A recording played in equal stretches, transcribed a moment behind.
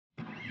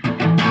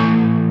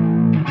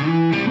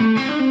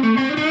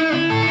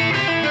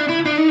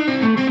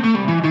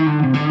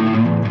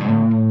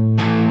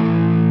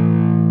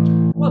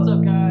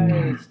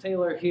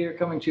here,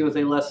 coming to you with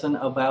a lesson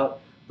about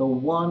the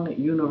one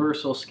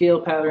universal scale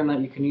pattern that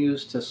you can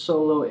use to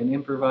solo and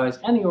improvise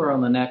anywhere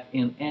on the neck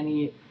in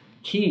any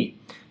key.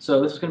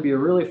 So this is going to be a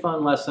really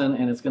fun lesson,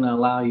 and it's going to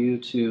allow you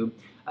to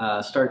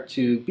start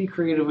to be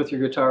creative with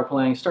your guitar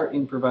playing, start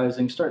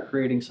improvising, start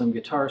creating some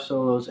guitar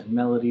solos and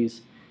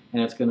melodies,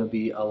 and it's going to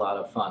be a lot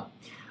of fun.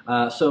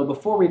 So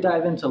before we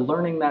dive into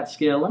learning that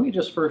scale, let me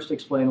just first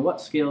explain what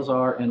scales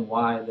are and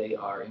why they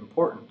are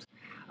important.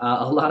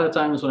 A lot of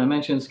times when I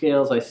mention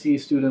scales, I see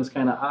students'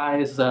 kind of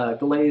eyes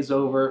glaze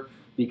over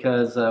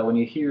because when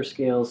you hear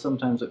scales,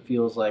 sometimes it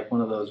feels like one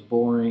of those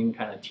boring,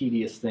 kind of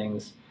tedious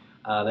things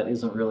that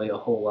isn't really a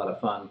whole lot of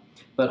fun.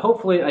 But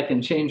hopefully I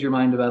can change your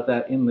mind about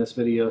that in this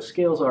video.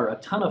 Scales are a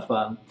ton of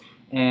fun,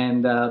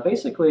 and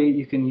basically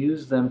you can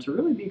use them to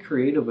really be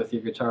creative with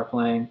your guitar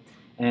playing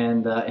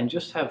and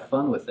just have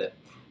fun with it.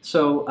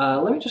 So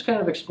let me just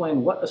kind of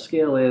explain what a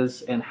scale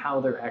is and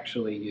how they're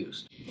actually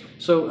used.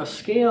 So a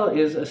scale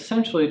is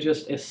essentially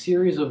just a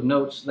series of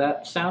notes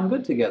that sound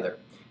good together.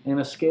 And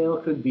a scale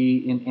could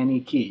be in any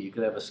key. You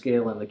could have a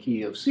scale in the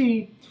key of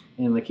C,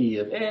 in the key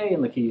of A,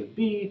 in the key of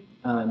B,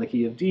 in the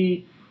key of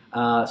D,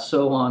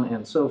 so on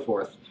and so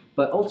forth.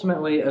 But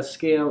ultimately a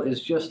scale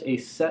is just a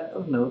set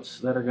of notes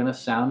that are going to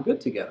sound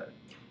good together.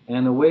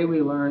 And the way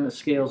we learn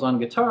scales on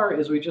guitar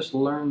is we just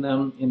learn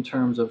them in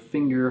terms of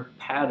finger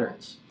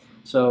patterns.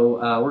 So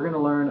we're going to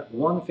learn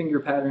one finger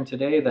pattern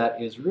today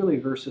that is really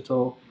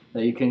versatile,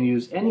 that you can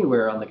use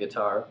anywhere on the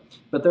guitar,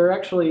 but there are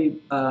actually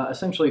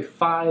essentially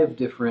 5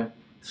 different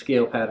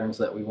scale patterns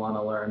that we want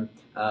to learn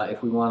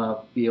if we want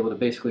to be able to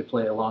basically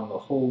play along the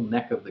whole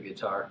neck of the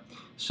guitar.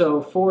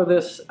 So for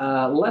this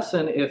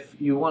lesson, if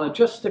you want to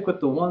just stick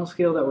with the one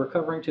scale that we're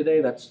covering today,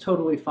 that's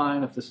totally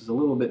fine if this is a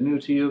little bit new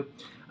to you.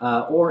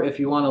 Or if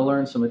you want to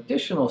learn some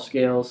additional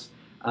scales,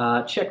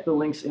 check the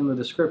links in the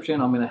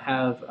description. I'm going to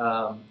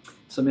have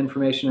some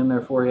information in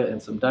there for you and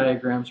some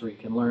diagrams where you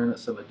can learn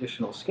some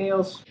additional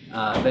scales.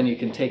 Then you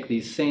can take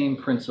these same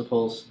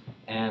principles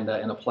and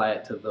apply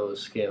it to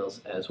those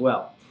scales as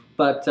well.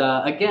 But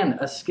again,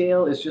 a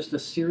scale is just a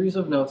series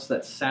of notes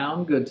that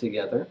sound good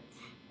together,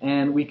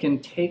 and we can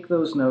take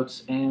those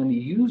notes and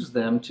use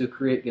them to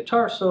create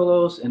guitar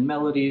solos and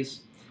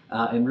melodies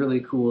and really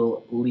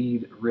cool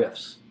lead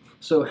riffs.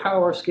 So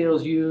how are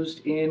scales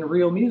used in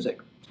real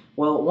music?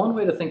 Well, one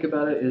way to think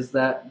about it is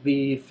that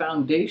the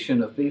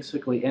foundation of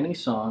basically any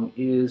song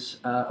is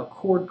a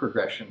chord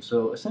progression.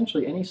 So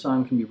essentially any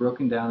song can be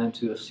broken down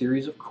into a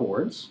series of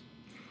chords,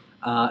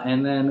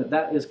 and then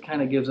that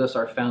kind of gives us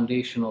our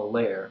foundational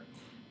layer.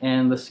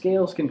 And the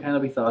scales can kind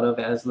of be thought of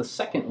as the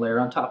second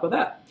layer on top of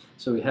that.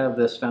 So we have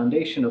this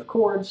foundation of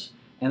chords,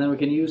 and then we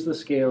can use the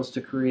scales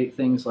to create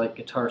things like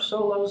guitar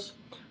solos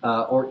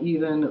or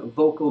even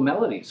vocal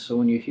melodies. So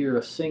when you hear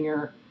a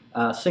singer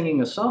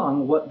singing a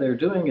song, what they're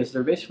doing is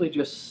they're basically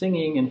just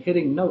singing and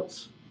hitting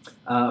notes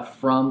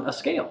from a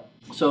scale.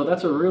 So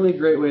that's a really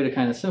great way to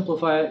kind of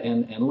simplify it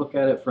and look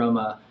at it from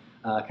a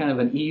kind of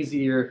an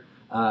easier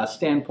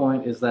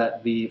standpoint, is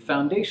that the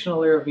foundational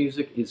layer of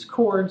music is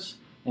chords,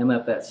 and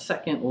that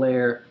second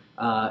layer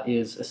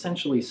is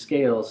essentially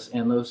scales,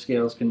 and those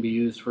scales can be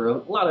used for a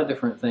lot of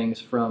different things,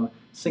 from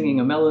singing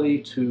a melody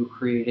to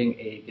creating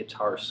a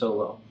guitar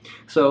solo.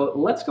 So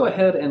let's go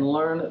ahead and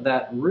learn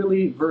that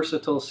really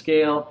versatile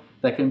scale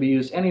that can be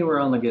used anywhere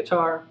on the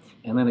guitar.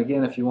 And then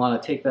again, if you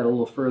want to take that a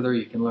little further,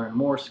 you can learn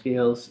more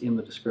scales in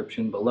the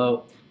description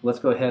below. Let's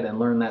go ahead and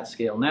learn that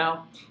scale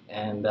now,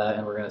 and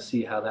we're going to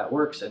see how that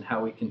works and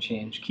how we can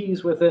change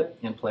keys with it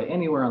and play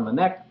anywhere on the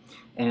neck.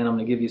 And I'm going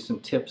to give you some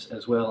tips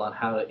as well on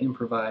how to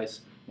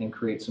improvise and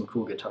create some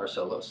cool guitar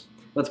solos.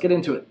 Let's get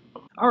into it.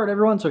 Alright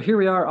everyone, so here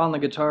we are on the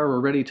guitar.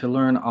 We're ready to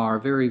learn our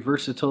very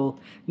versatile,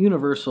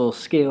 universal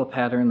scale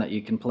pattern that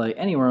you can play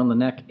anywhere on the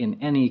neck in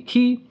any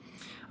key.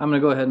 I'm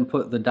going to go ahead and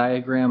put the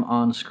diagram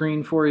on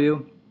screen for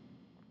you.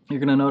 You're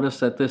going to notice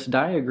that this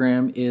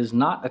diagram is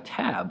not a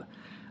tab.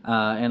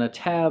 And a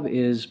tab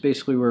is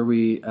basically where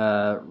we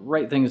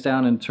write things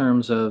down in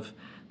terms of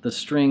the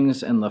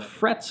strings and the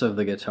frets of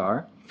the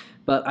guitar.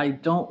 But I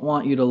don't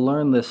want you to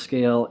learn this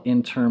scale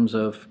in terms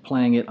of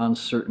playing it on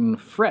certain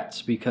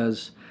frets,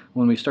 because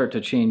when we start to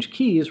change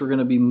keys, we're going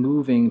to be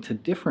moving to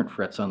different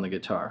frets on the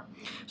guitar.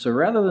 So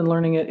rather than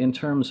learning it in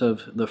terms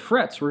of the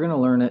frets, we're going to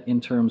learn it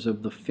in terms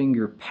of the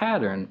finger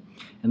pattern,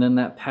 and then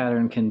that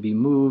pattern can be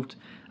moved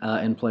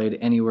and played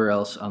anywhere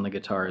else on the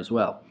guitar as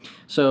well.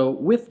 So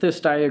with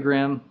this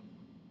diagram,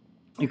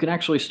 you can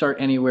actually start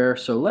anywhere.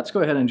 So let's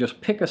go ahead and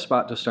just pick a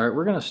spot to start.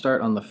 We're going to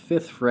start on the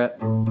 5th fret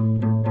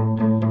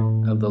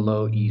of the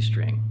low E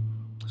string.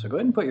 So go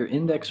ahead and put your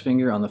index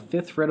finger on the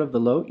 5th fret of the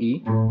low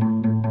E.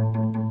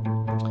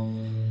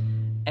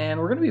 And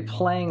we're going to be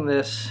playing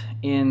this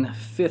in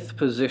 5th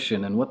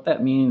position, and what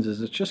that means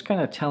is it's just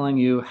kind of telling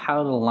you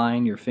how to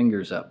line your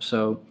fingers up.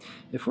 So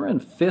if we're in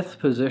 5th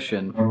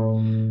position,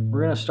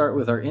 we're going to start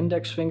with our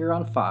index finger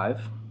on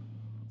 5.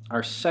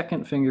 Our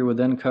second finger would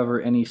then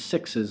cover any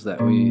 6s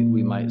that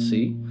we might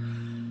see.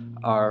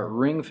 Our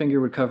ring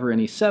finger would cover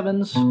any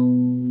 7s,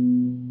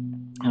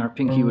 and our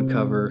pinky would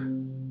cover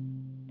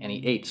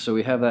any eighths. So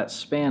we have that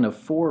span of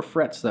 4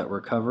 frets that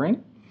we're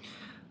covering.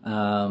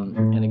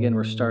 And again,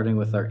 we're starting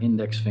with our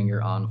index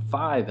finger on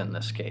 5 in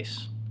this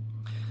case.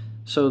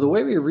 So the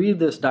way we read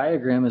this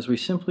diagram is we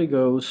simply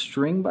go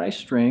string by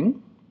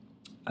string,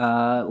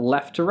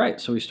 left to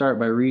right. So we start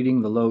by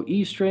reading the low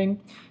E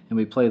string, and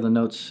we play the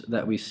notes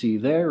that we see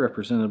there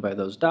represented by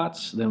those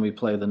dots. Then we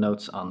play the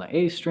notes on the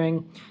A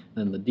string,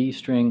 then the D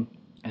string,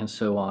 and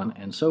so on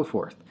and so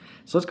forth.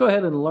 So let's go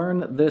ahead and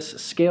learn this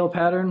scale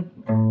pattern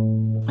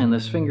and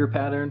this finger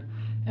pattern,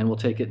 and we'll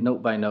take it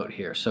note by note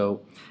here.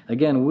 So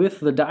again, with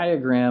the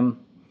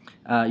diagram,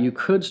 you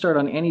could start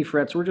on any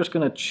frets. We're just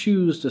going to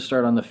choose to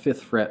start on the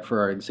 5th fret for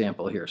our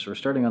example here. So we're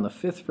starting on the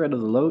 5th fret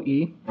of the low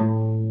E,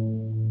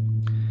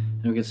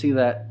 and we can see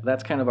that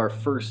that's kind of our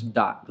first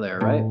dot there,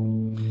 right?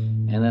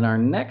 And then our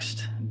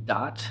next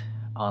dot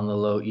on the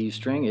low E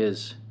string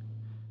is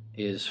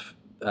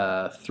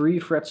 3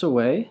 frets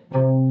away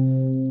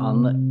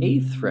on the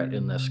 8th fret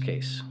in this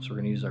case. So we're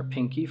going to use our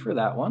pinky for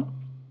that one.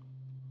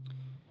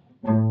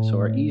 So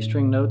our E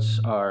string notes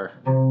are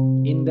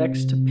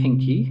index to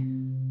pinky.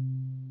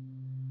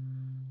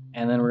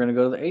 And then we're going to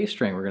go to the A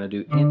string. We're going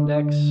to do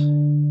index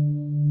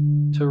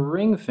to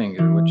ring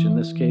finger, which in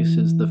this case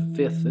is the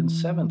 5th and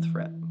 7th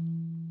fret.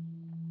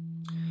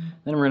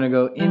 Then we're going to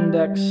go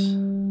index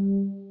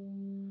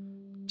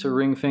to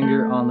ring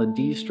finger on the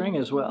D string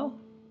as well.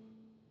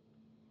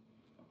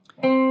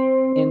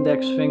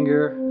 Index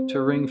finger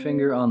to ring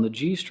finger on the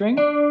G string,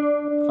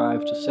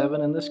 5 to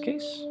 7 in this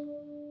case.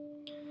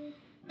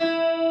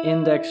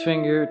 Index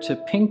finger to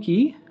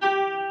pinky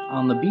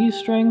on the B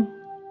string,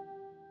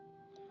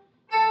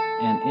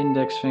 and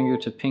index finger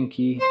to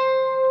pinky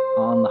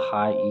on the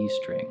high E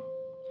string.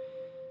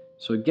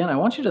 So again, I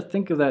want you to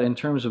think of that in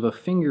terms of a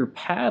finger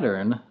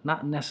pattern,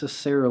 not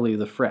necessarily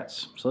the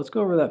frets. So let's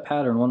go over that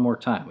pattern one more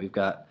time. We've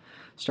got,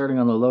 starting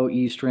on the low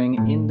E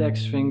string,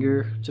 index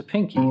finger to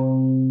pinky,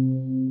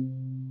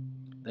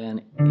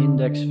 then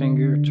index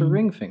finger to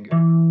ring finger,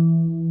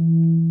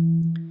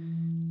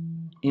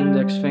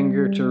 index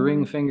finger to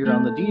ring finger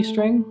on the D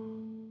string,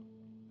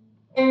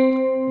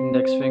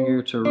 index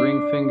finger to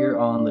ring finger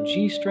on the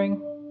G string,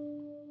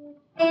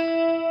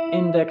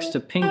 index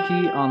to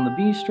pinky on the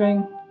B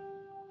string,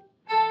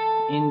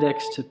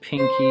 index to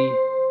pinky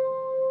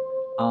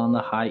on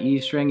the high E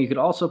string. You could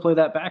also play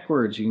that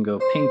backwards. You can go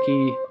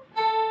pinky,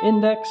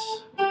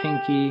 index,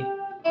 pinky,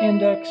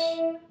 index,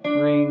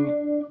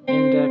 ring,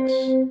 index,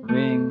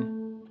 ring,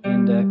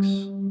 index,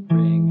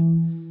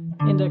 ring,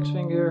 index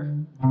finger,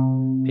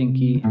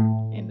 pinky,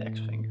 index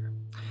finger.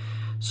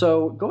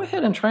 So go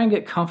ahead and try and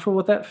get comfortable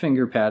with that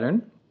finger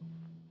pattern.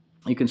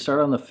 You can start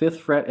on the 5th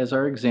fret as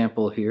our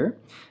example here,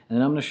 and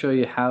then I'm going to show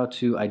you how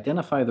to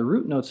identify the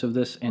root notes of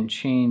this and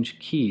change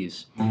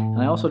keys.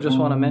 And I also just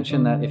want to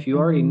mention that if you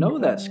already know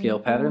that scale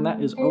pattern,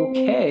 that is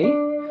okay.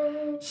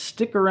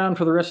 Stick around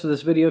for the rest of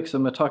this video because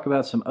I'm going to talk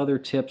about some other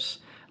tips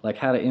like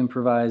how to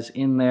improvise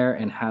in there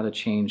and how to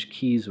change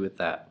keys with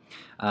that.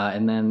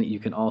 And then you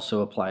can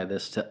also apply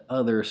this to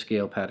other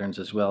scale patterns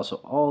as well.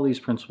 So all these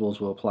principles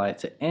will apply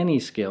to any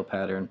scale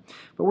pattern,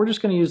 but we're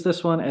just going to use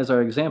this one as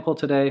our example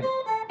today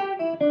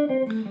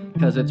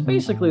because it's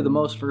basically the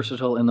most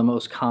versatile and the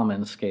most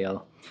common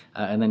scale,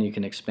 and then you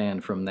can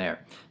expand from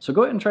there. So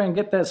go ahead and try and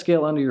get that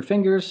scale under your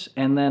fingers,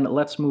 and then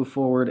let's move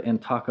forward and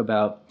talk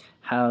about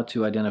how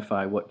to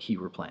identify what key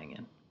we're playing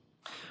in.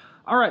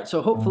 Alright,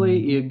 so hopefully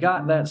you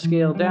got that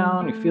scale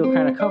down, you feel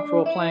kind of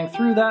comfortable playing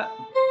through that.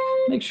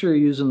 Make sure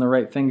you're using the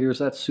right fingers,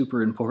 that's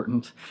super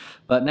important.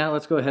 But now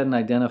let's go ahead and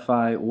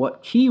identify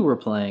what key we're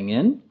playing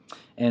in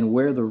and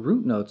where the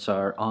root notes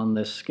are on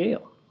this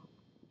scale.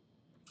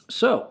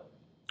 So,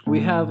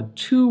 we have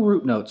 2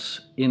 root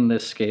notes in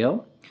this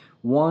scale.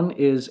 One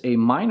is a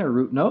minor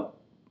root note,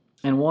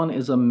 and one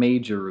is a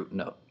major root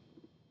note.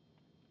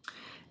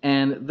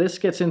 And this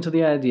gets into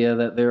the idea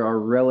that there are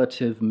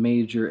relative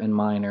major and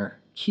minor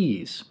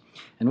keys.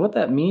 And what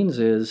that means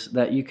is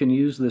that you can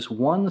use this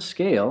one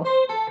scale,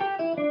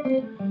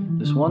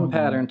 this one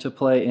pattern, to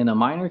play in a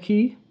minor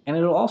key, and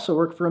it'll also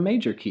work for a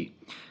major key.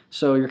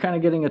 So you're kind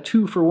of getting a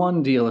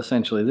 2-for-1 deal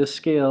essentially. This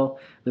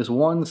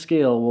one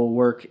scale will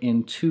work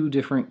in 2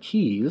 different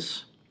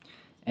keys,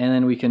 and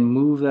then we can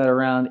move that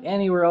around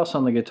anywhere else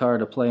on the guitar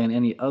to play in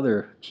any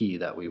other key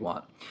that we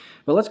want.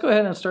 But let's go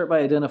ahead and start by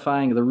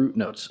identifying the root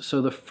notes.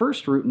 So the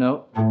first root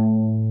note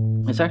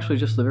is actually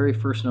just the very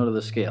first note of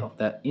the scale,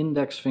 that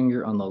index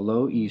finger on the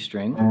low E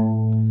string.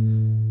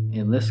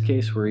 In this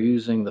case, we're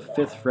using the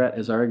 5th fret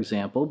as our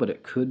example, but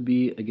it could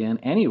be, again,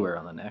 anywhere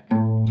on the neck.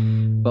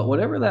 But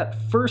whatever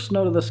that first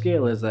note of the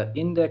scale is, that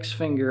index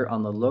finger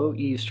on the low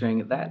E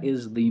string, that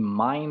is the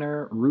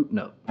minor root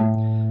note.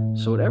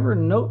 So whatever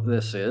note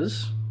this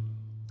is,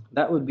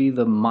 that would be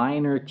the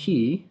minor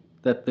key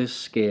that this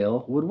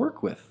scale would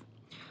work with.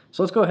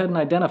 So let's go ahead and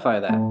identify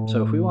that.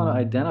 So if we want to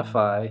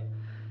identify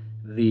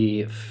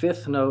the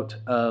 5th note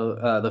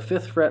of the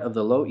 5th fret of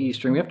the low E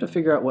string, we have to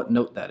figure out what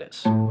note that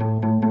is.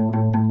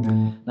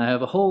 Now I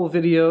have a whole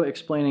video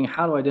explaining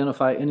how to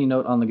identify any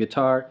note on the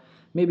guitar.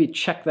 Maybe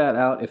check that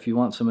out if you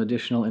want some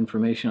additional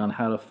information on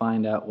how to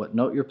find out what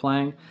note you're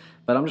playing.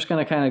 but I'm just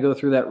going to kind of go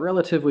through that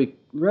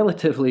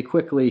relatively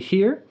quickly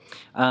here.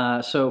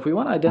 So if we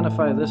want to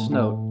identify this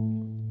note,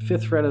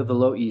 5th fret of the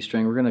low E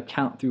string, we're going to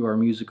count through our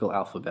musical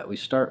alphabet. We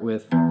start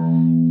with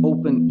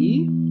open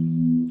E.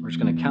 We're just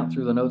going to count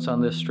through the notes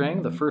on this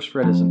string. The 1st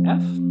fret is an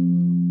F,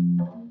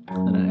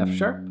 then an F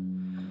sharp,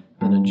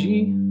 then a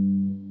G,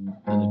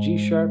 then a G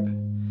sharp,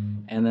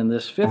 and then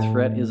this 5th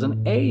fret is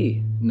an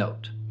A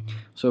note.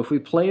 So if we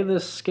play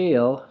this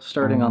scale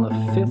starting on the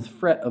 5th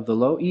fret of the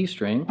low E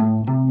string,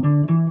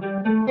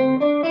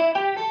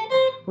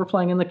 we're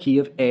playing in the key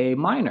of A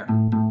minor.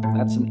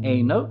 That's an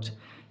A note,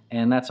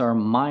 and that's our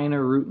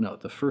minor root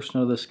note. The first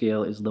note of the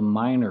scale is the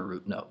minor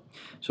root note.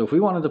 So if we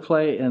wanted to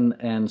play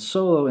and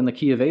solo in the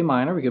key of A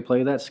minor, we could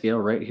play that scale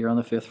right here on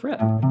the 5th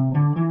fret.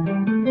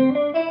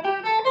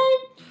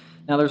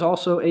 Now there's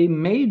also a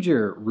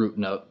major root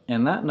note,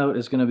 and that note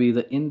is going to be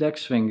the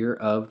index finger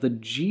of the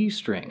G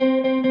string.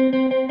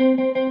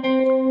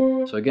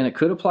 So again, it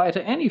could apply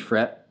to any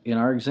fret. In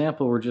our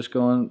example, we're just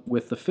going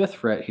with the 5th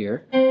fret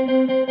here.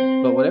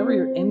 But whatever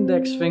your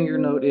index finger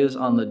note is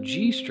on the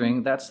G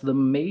string, that's the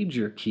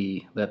major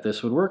key that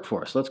this would work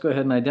for. So let's go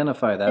ahead and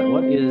identify that.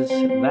 What is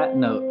that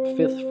note,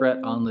 5th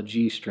fret on the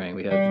G string?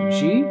 We have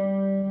G,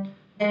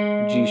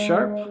 G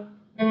sharp,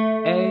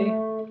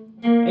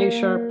 A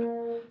sharp,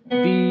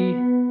 B,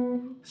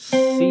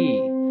 C.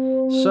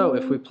 So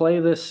if we play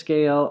this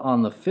scale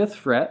on the 5th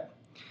fret,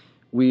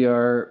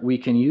 we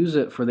can use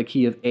it for the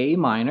key of A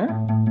minor.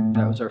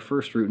 That was our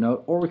first root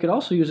note. Or we could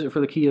also use it for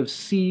the key of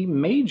C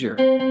major.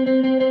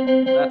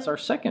 That's our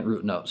second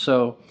root note.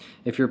 So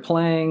if you're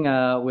playing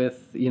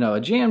with a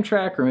jam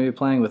track, or maybe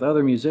playing with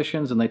other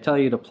musicians and they tell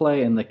you to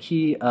play in the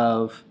key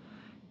of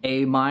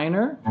A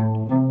minor,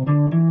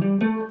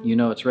 you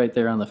know it's right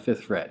there on the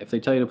 5th fret. If they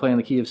tell you to play in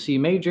the key of C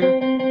major,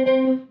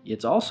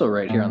 it's also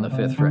right here on the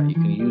 5th fret. You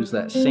can use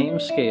that same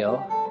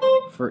scale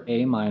for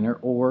A minor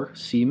or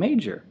C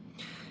major.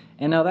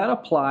 And now that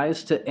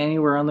applies to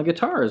anywhere on the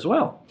guitar as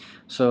well.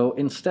 So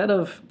instead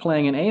of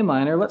playing in A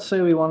minor, let's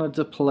say we wanted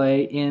to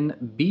play in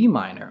B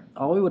minor.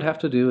 All we would have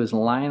to do is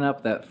line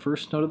up that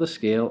first note of the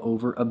scale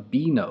over a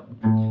B note.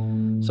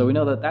 So we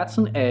know that that's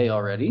an A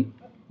already.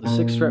 The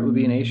 6th fret would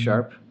be an A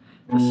sharp.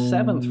 The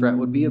 7th fret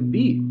would be a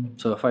B.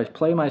 So if I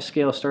play my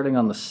scale starting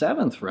on the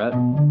 7th fret,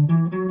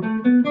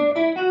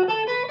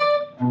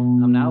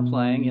 I'm now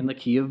playing in the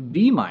key of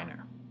B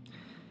minor.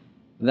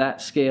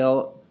 That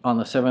scale on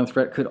the 7th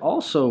fret could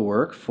also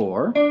work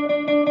for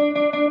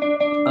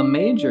a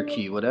major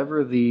key.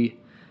 Whatever the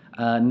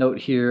note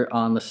here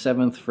on the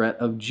 7th fret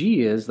of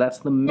G is, that's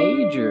the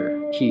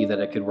major key that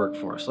it could work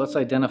for. So let's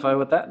identify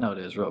what that note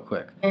is real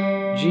quick.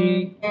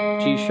 G,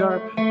 G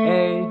sharp,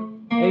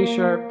 A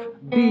sharp,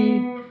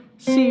 B,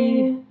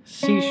 C,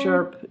 C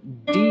sharp,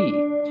 D.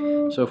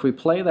 So if we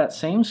play that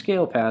same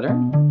scale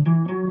pattern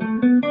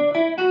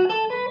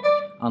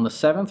on the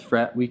 7th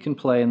fret, we can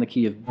play in the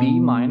key of B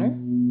minor,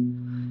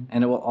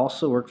 and it will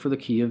also work for the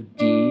key of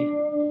D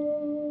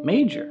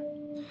major.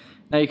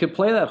 Now you could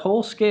play that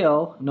whole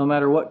scale no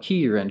matter what key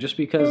you're in. Just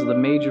because the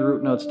major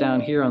root note's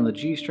down here on the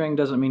G string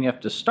doesn't mean you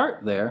have to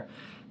start there.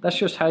 That's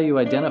just how you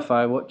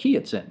identify what key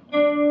it's in.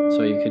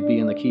 So you could be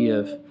in the key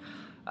of,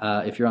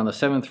 if you're on the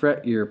 7th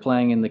fret, you're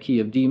playing in the key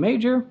of D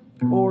major,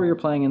 or you're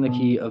playing in the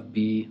key of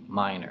B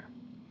minor.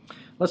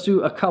 Let's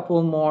do a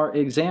couple more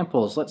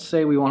examples. Let's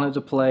say we wanted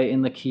to play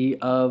in the key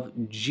of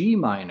G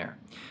minor.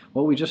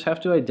 Well, we just have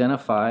to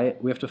identify,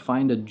 we have to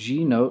find a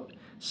G note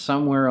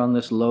somewhere on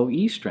this low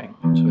E string.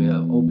 So we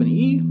have open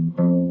E,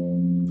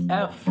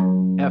 F,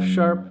 F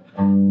sharp,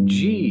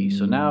 G.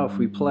 So now if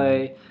we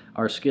play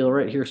our scale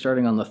right here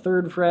starting on the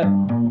 3rd fret,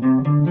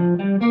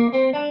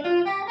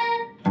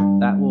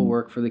 that will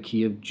work for the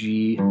key of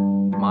G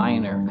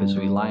minor because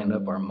we lined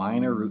up our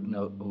minor root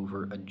note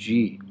over a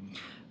G.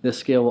 This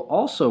scale will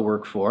also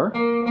work for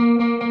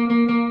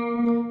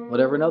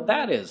whatever note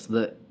that is,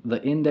 the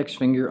index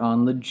finger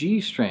on the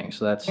G string.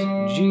 So that's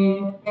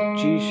G,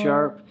 G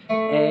sharp,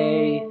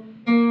 A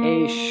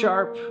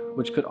sharp,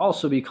 which could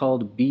also be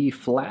called B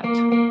flat.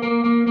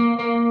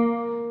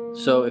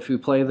 So if we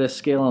play this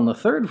scale on the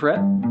 3rd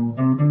fret,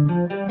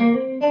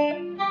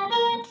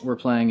 we're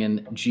playing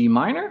in G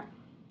minor,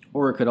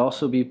 or it could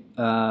also be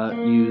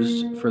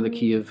used for the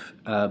key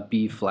of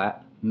B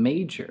flat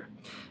major.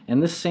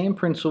 And this same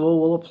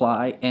principle will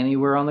apply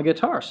anywhere on the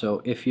guitar.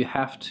 So if you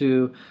have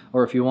to,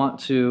 or if you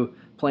want to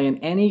play in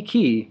any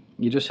key,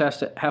 you just have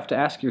to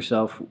ask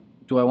yourself,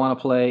 do I want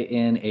to play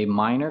in a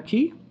minor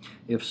key?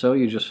 If so,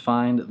 you just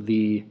find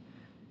the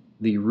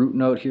root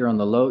note here on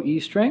the low E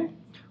string.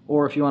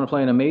 Or if you want to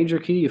play in a major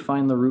key, you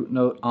find the root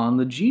note on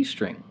the G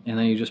string. And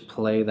then you just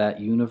play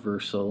that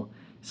universal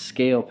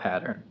scale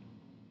pattern.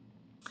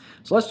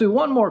 So let's do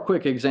one more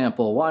quick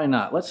example. Why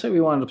not? Let's say we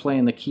wanted to play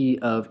in the key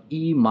of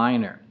E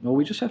minor. Well,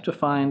 we just have to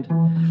find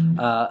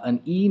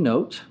an E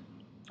note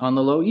on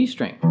the low E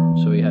string.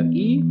 So we have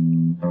E.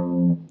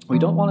 We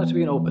don't want it to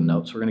be an open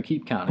note, so we're going to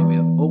keep counting. We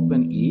have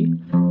open E,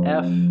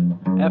 F,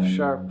 F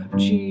sharp,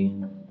 G,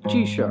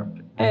 G sharp,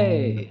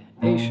 A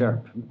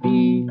sharp,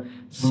 B,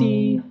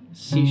 C,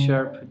 C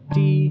sharp,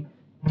 D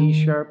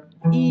D sharp,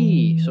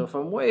 E. So if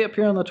I'm way up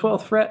here on the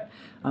 12th fret,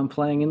 I'm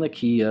playing in the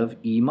key of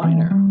E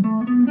minor.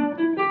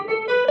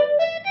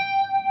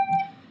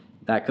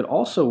 That could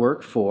also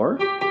work for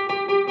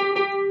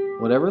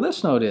whatever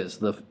this note is,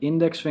 the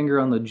index finger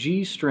on the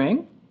G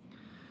string.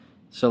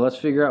 So let's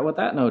figure out what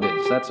that note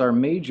is. That's our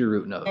major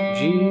root note.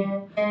 G,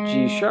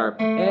 G sharp,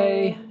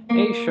 A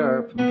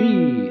sharp,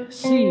 B,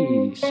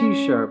 C,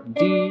 C sharp,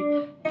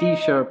 D, D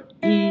sharp,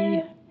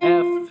 E,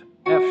 F,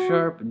 F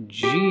sharp,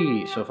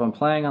 G. So if I'm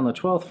playing on the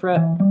 12th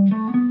fret,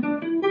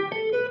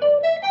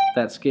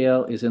 that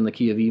scale is in the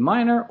key of E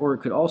minor, or it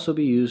could also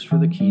be used for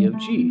the key of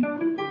G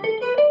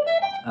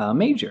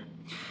major.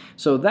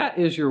 So that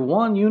is your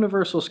one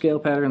universal scale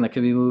pattern that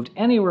can be moved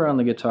anywhere on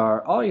the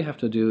guitar. All you have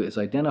to do is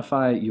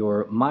identify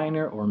your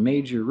minor or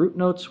major root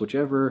notes,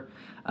 whichever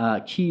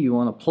key you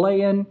want to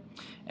play in,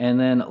 and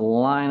then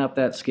line up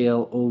that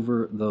scale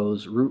over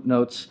those root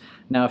notes.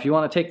 Now, if you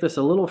want to take this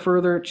a little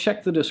further,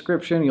 check the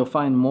description. You'll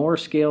find more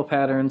scale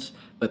patterns,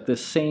 but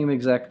this same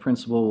exact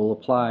principle will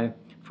apply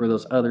for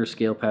those other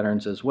scale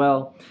patterns as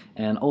well.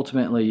 And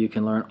ultimately, you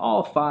can learn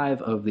all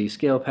 5 of these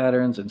scale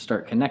patterns and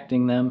start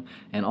connecting them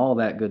and all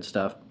that good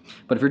stuff.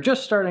 But if you're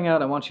just starting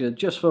out, I want you to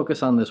just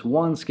focus on this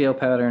one scale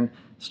pattern,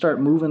 start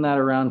moving that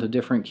around to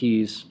different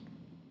keys,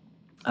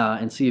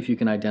 and see if you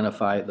can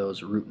identify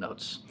those root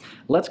notes.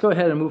 Let's go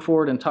ahead and move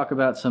forward and talk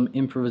about some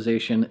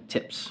improvisation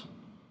tips.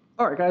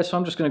 All right, guys, so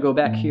I'm just going to go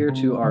back here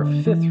to our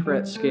 5th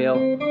fret scale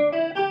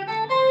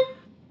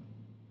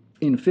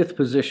in 5th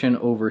position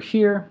over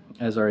here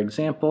as our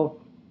example.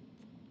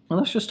 And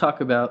let's just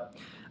talk about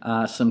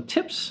some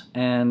tips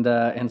and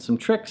some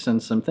tricks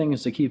and some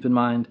things to keep in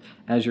mind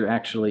as you're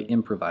actually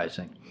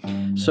improvising.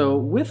 So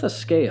with a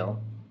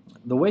scale,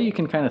 the way you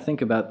can kind of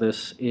think about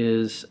this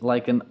is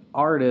like an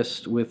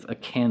artist with a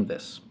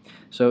canvas.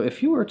 So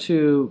if you were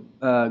to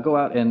go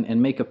out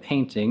and make a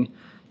painting,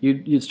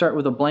 you'd start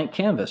with a blank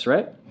canvas,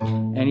 right?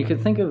 And you can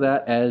think of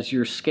that as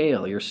your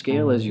scale. Your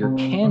scale is your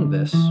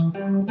canvas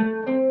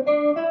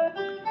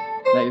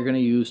that you're going to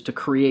use to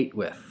create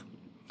with.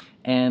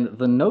 And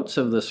the notes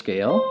of the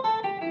scale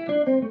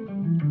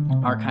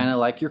are kind of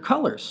like your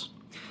colors.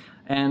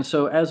 And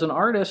so as an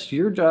artist,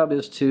 your job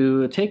is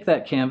to take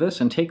that canvas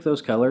and take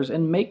those colors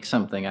and make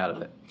something out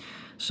of it.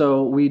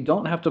 So we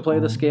don't have to play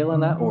the scale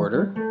in that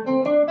order.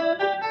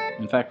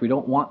 In fact, we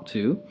don't want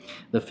to.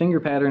 The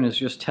finger pattern is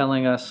just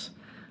telling us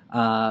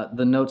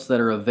the notes that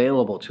are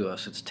available to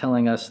us. It's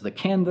telling us the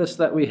canvas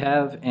that we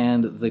have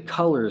and the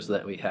colors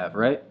that we have,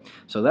 right?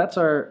 So that's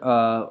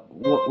our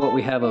what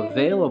we have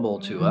available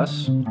to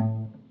us.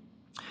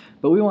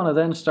 But we want to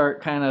then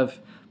start kind of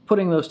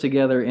putting those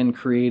together in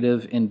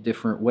creative in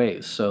different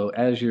ways. So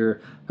as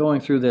you're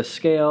going through this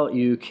scale,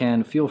 you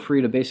can feel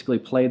free to basically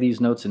play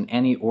these notes in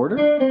any order.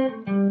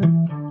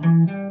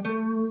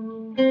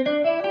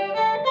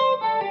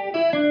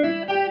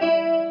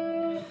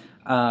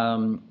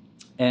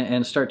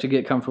 And start to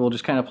get comfortable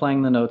just kind of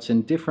playing the notes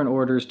in different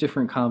orders,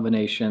 different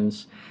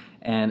combinations.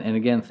 And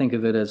again, think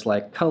of it as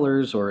like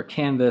colors or a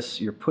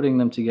canvas. You're putting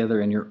them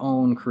together in your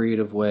own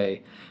creative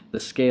way. The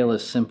scale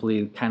is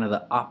simply kind of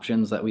the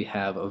options that we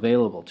have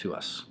available to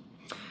us.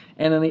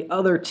 And then the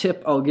other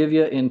tip I'll give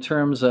you in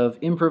terms of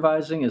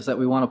improvising is that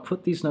we want to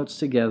put these notes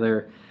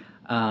together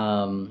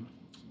in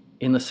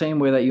the same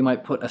way that you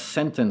might put a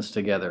sentence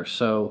together.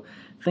 So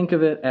think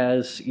of it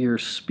as you're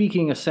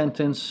speaking a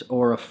sentence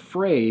or a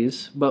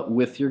phrase, but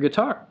with your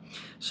guitar.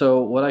 So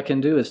what I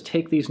can do is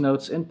take these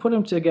notes and put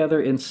them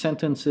together in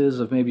sentences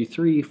of maybe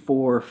 3,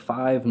 4,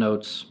 5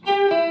 notes.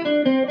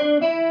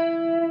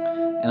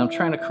 And I'm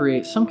trying to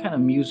create some kind of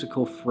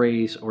musical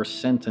phrase or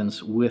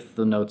sentence with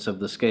the notes of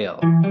the scale.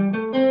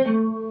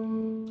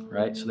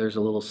 Right? So there's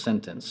a little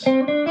sentence.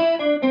 There's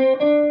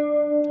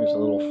a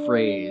little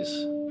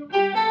phrase.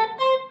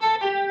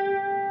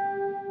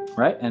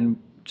 Right?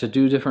 And to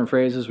do different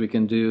phrases, we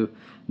can do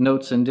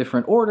notes in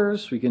different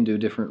orders, we can do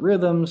different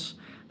rhythms.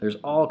 There's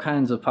all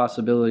kinds of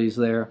possibilities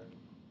there.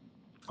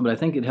 But I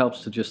think it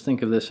helps to just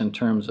think of this in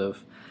terms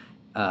of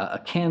a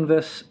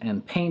canvas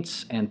and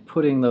paints and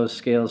putting those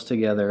scales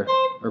together,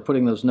 or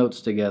putting those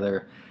notes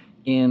together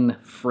in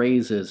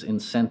phrases, in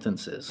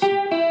sentences.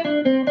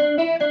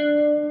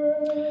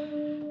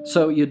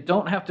 So you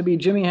don't have to be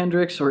Jimi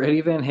Hendrix or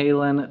Eddie Van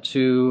Halen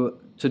to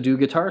do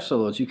guitar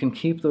solos. You can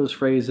keep those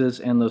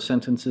phrases and those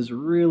sentences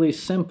really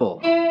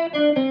simple.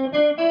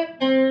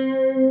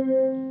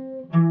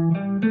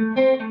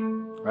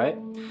 Right?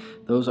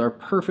 Those are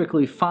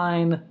perfectly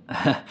fine,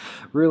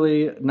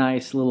 really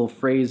nice little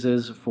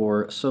phrases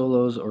for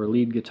solos or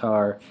lead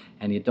guitar,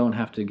 and you don't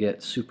have to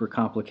get super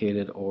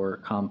complicated or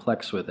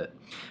complex with it.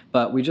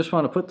 But we just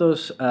want to put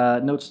those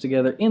notes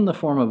together in the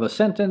form of a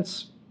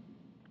sentence.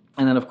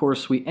 And then, of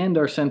course, we end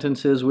our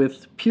sentences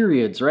with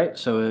periods, right?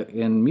 So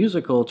in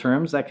musical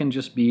terms, that can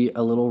just be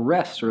a little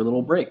rest or a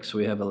little break. So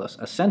we have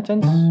a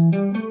sentence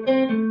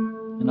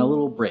and a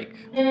little break.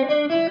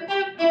 Another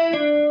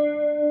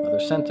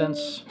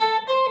sentence.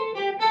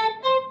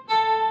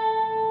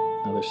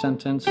 Another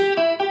sentence.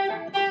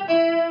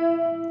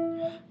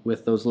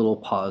 with those little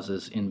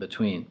pauses in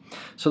between.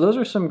 So those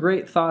are some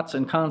great thoughts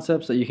and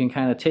concepts that you can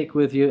kind of take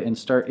with you and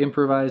start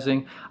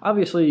improvising.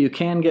 Obviously, you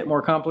can get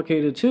more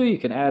complicated too. You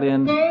can add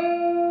in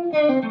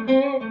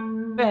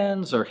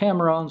bends or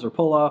hammer-ons or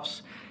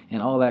pull-offs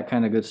and all that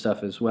kind of good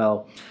stuff as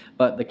well.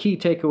 But the key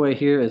takeaway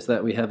here is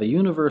that we have a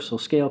universal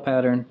scale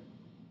pattern.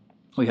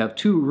 We have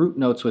 2 root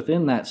notes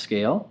within that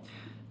scale,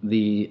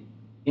 the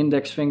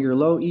index finger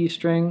low E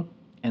string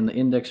and the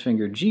index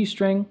finger G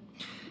string.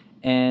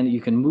 And you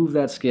can move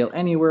that scale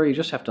anywhere. You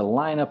just have to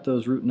line up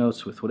those root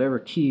notes with whatever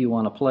key you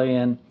want to play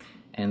in,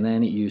 and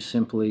then you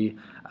simply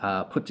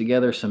put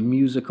together some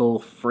musical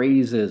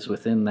phrases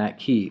within that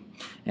key.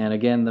 And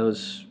again,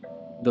 those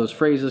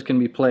phrases can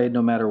be played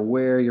no matter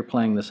where you're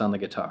playing this on the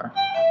guitar.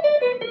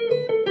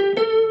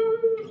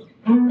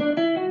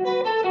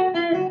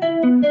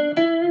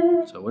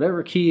 So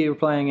whatever key you're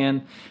playing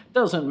in,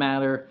 doesn't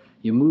matter.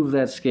 You move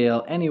that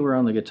scale anywhere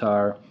on the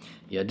guitar,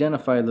 you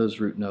identify those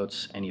root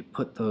notes, and you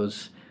put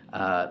those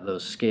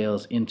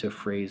scales into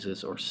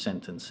phrases or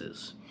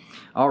sentences.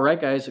 All right,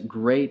 guys,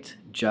 great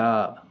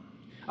job.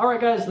 All right,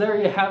 guys,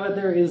 there you have it.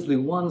 There is the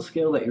one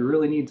skill that you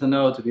really need to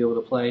know to be able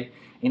to play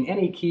in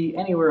any key,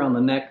 anywhere on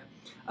the neck.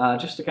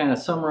 Just to kind of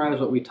summarize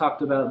what we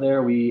talked about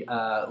there, we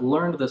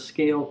learned the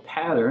scale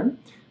pattern.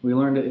 We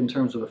learned it in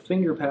terms of a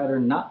finger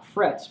pattern, not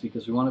frets,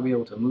 because we want to be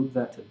able to move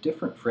that to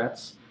different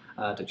frets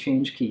to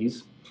change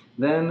keys.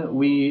 Then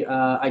we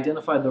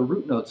identified the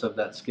root notes of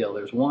that scale.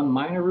 There's one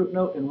minor root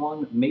note and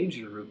one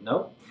major root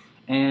note.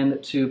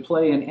 And to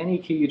play in any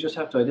key, you just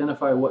have to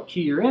identify what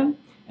key you're in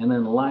and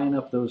then line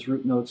up those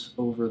root notes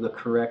over the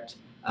correct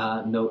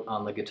note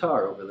on the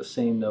guitar, over the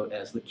same note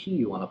as the key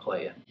you want to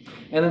play in.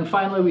 And then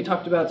finally, we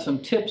talked about some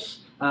tips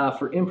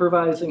for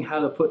improvising, how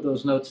to put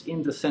those notes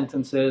into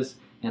sentences,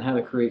 and how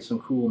to create some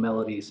cool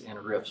melodies and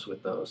riffs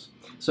with those.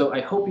 So I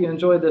hope you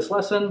enjoyed this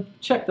lesson.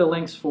 Check the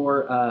links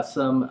for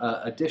some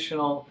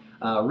additional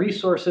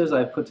resources.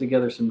 I've put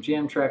together some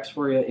jam tracks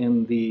for you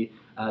in the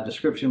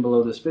description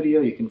below this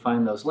video. You can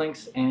find those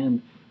links,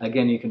 and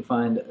again, you can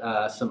find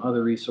some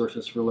other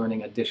resources for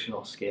learning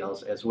additional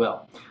scales as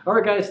well. All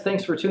right, guys,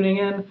 thanks for tuning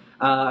in.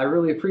 I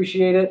really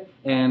appreciate it,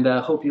 and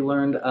hope you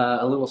learned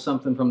a little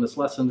something from this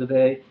lesson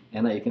today,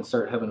 and that you can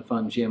start having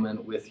fun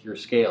jamming with your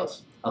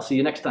scales. I'll see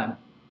you next time.